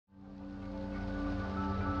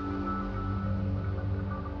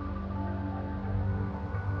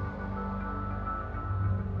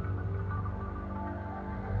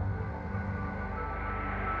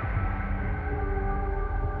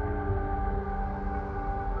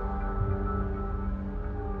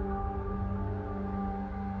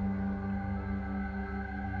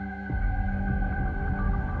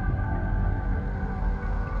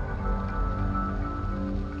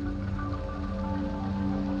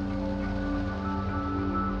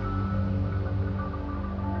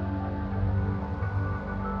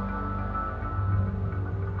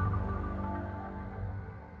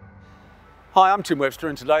Hi, I'm Tim Webster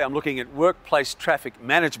and today I'm looking at workplace traffic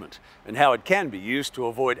management and how it can be used to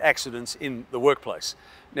avoid accidents in the workplace.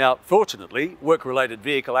 Now, fortunately, work-related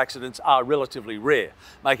vehicle accidents are relatively rare,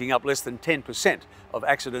 making up less than 10% of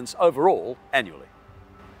accidents overall annually.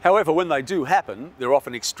 However, when they do happen, they're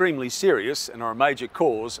often extremely serious and are a major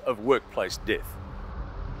cause of workplace death.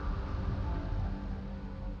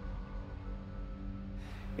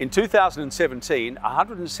 In 2017,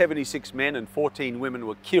 176 men and 14 women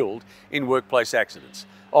were killed in workplace accidents.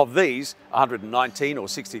 Of these, 119 or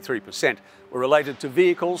 63% were related to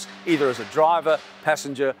vehicles, either as a driver,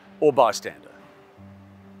 passenger or bystander.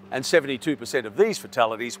 And 72% of these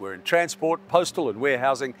fatalities were in transport, postal and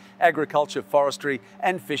warehousing, agriculture, forestry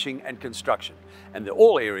and fishing and construction. And they're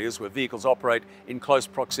all areas where vehicles operate in close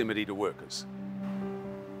proximity to workers.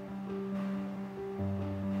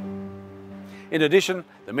 In addition,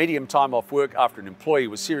 the median time off work after an employee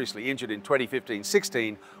was seriously injured in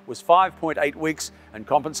 2015-16 was 5.8 weeks, and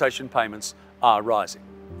compensation payments are rising.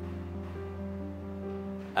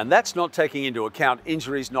 And that's not taking into account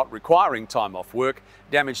injuries not requiring time off work,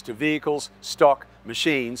 damage to vehicles, stock,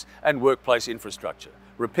 machines and workplace infrastructure,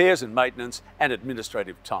 repairs and maintenance and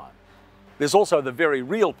administrative time. There's also the very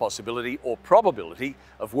real possibility or probability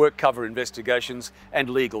of work cover investigations and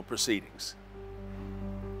legal proceedings.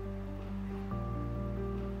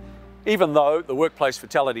 Even though the workplace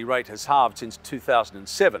fatality rate has halved since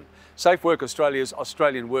 2007, Safe Work Australia's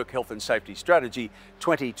Australian Work Health and Safety Strategy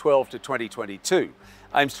 2012 to 2022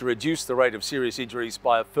 aims to reduce the rate of serious injuries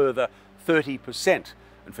by a further 30%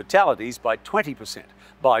 and fatalities by 20%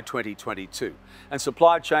 by 2022. And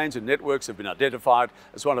supply chains and networks have been identified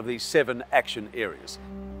as one of these 7 action areas.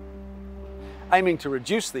 Aiming to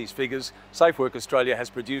reduce these figures, Safe Work Australia has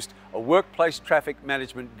produced a workplace traffic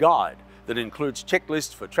management guide that includes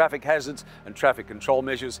checklists for traffic hazards and traffic control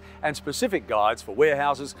measures and specific guides for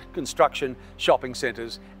warehouses, construction, shopping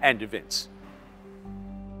centres and events.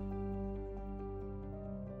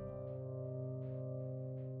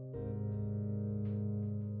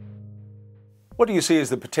 What do you see as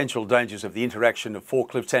the potential dangers of the interaction of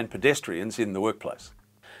forklifts and pedestrians in the workplace?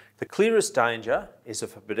 The clearest danger is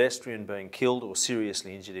of a pedestrian being killed or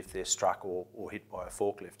seriously injured if they're struck or hit by a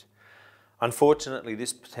forklift. Unfortunately,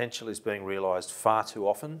 this potential is being realised far too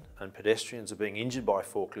often, and pedestrians are being injured by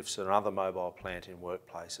forklifts and other mobile plant in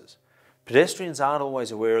workplaces. Pedestrians aren't always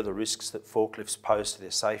aware of the risks that forklifts pose to their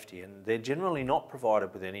safety, and they're generally not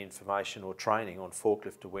provided with any information or training on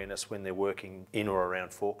forklift awareness when they're working in or around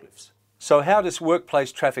forklifts. So how does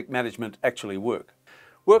workplace traffic management actually work?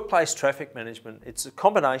 Workplace traffic management, it's a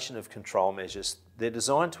combination of control measures. They're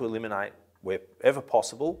designed to eliminate, wherever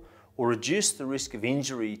possible, or reduce the risk of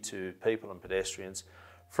injury to people and pedestrians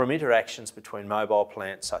from interactions between mobile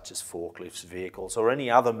plants such as forklifts, vehicles or any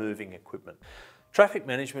other moving equipment. Traffic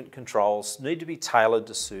management controls need to be tailored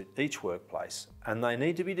to suit each workplace, and they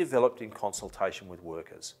need to be developed in consultation with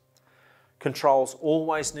workers. Controls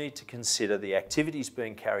always need to consider the activities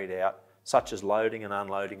being carried out, such as loading and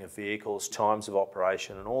unloading of vehicles, times of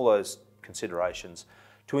operation and all those considerations,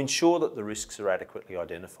 to ensure that the risks are adequately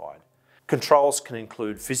identified. Controls can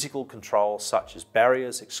include physical controls such as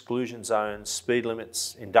barriers, exclusion zones, speed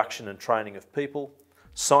limits, induction and training of people,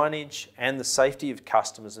 signage and the safety of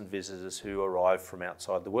customers and visitors who arrive from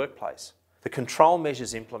outside the workplace. The control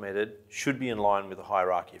measures implemented should be in line with the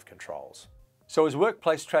hierarchy of controls. So is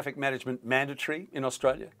workplace traffic management mandatory in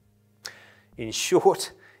Australia? In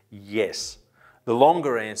short, yes. The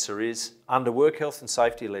longer answer is, under work health and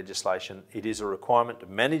safety legislation, it is a requirement to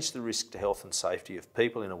manage the risk to health and safety of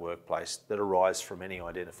people in a workplace that arise from any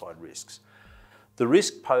identified risks. The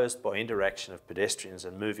risk posed by interaction of pedestrians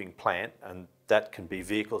and moving plant, and that can be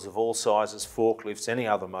vehicles of all sizes, forklifts, any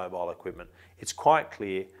other mobile equipment, it's quite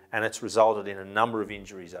clear and it's resulted in a number of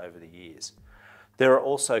injuries over the years. There are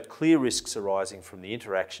also clear risks arising from the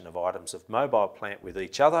interaction of items of mobile plant with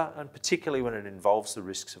each other, and particularly when it involves the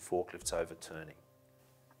risks of forklifts overturning.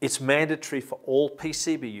 It's mandatory for all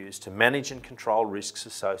PCBUs to manage and control risks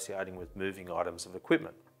associating with moving items of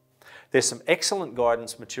equipment. There's some excellent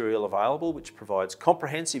guidance material available which provides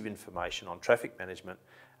comprehensive information on traffic management,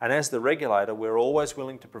 and as the regulator, we're always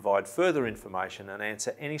willing to provide further information and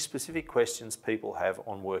answer any specific questions people have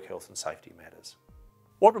on work health and safety matters.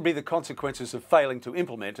 What would be the consequences of failing to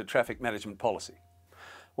implement a traffic management policy?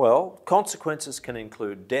 Well, consequences can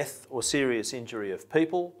include death or serious injury of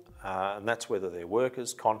people, and that's whether they're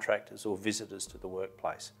workers, contractors or visitors to the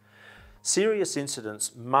workplace. Serious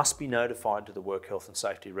incidents must be notified to the Work Health and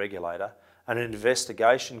Safety Regulator, and an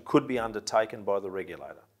investigation could be undertaken by the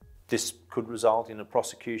regulator. This could result in a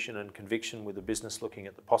prosecution and conviction, with the business looking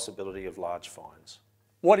at the possibility of large fines.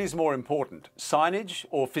 What is more important, signage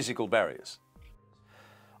or physical barriers?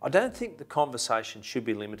 I don't think the conversation should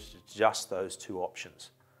be limited to just those two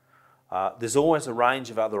options. There's always a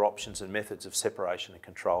range of other options and methods of separation and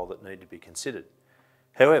control that need to be considered.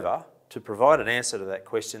 However, to provide an answer to that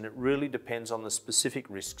question, it really depends on the specific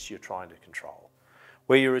risks you're trying to control.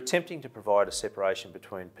 Where you're attempting to provide a separation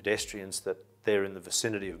between pedestrians that they're in the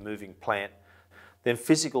vicinity of moving plant, then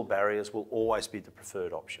physical barriers will always be the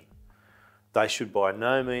preferred option. They should by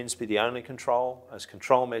no means be the only control, as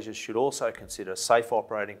control measures should also consider safe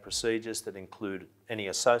operating procedures that include any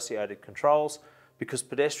associated controls, because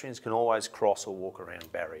pedestrians can always cross or walk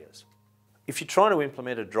around barriers. If you're trying to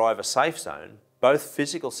implement a driver safe zone, both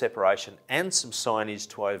physical separation and some signage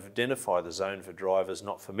to identify the zone for drivers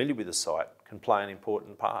not familiar with the site can play an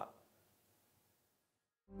important part.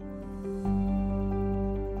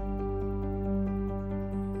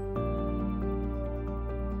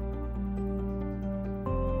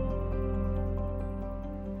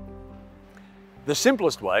 The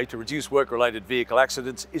simplest way to reduce work-related vehicle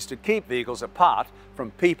accidents is to keep vehicles apart from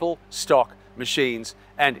people, stock, machines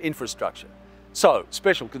and infrastructure. So,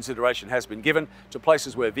 special consideration has been given to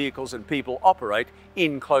places where vehicles and people operate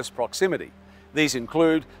in close proximity. These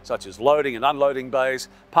include such as loading and unloading bays,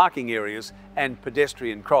 parking areas and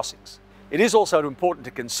pedestrian crossings. It is also important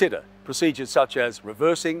to consider procedures such as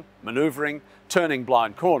reversing, manoeuvring, turning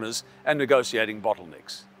blind corners and negotiating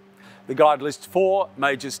bottlenecks. The guide lists 4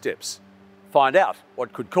 major steps. Find out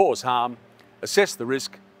what could cause harm, assess the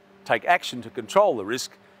risk, take action to control the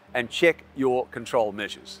risk, and check your control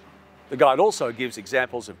measures. The guide also gives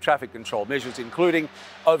examples of traffic control measures including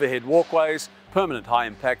overhead walkways, permanent high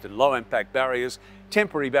impact and low impact barriers,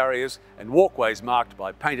 temporary barriers, and walkways marked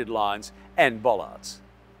by painted lines and bollards.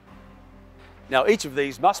 Now, each of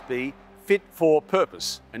these must be fit for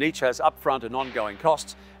purpose, and each has upfront and ongoing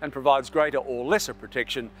costs and provides greater or lesser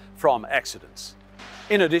protection from accidents.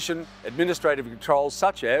 In addition, administrative controls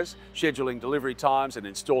such as scheduling delivery times and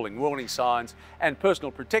installing warning signs and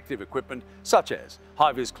personal protective equipment such as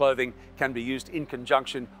high-vis clothing can be used in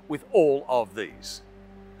conjunction with all of these.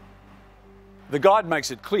 The guide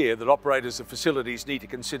makes it clear that operators of facilities need to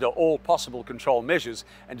consider all possible control measures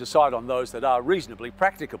and decide on those that are reasonably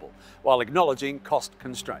practicable while acknowledging cost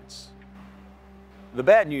constraints. The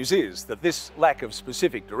bad news is that this lack of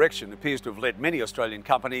specific direction appears to have led many Australian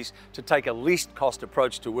companies to take a least cost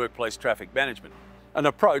approach to workplace traffic management, an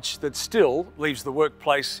approach that still leaves the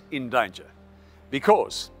workplace in danger.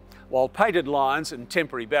 Because while painted lines and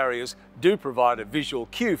temporary barriers do provide a visual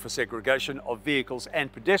cue for segregation of vehicles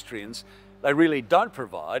and pedestrians, they really don't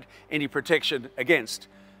provide any protection against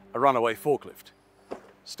a runaway forklift.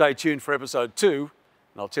 Stay tuned for episode 2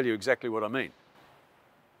 and I'll tell you exactly what I mean.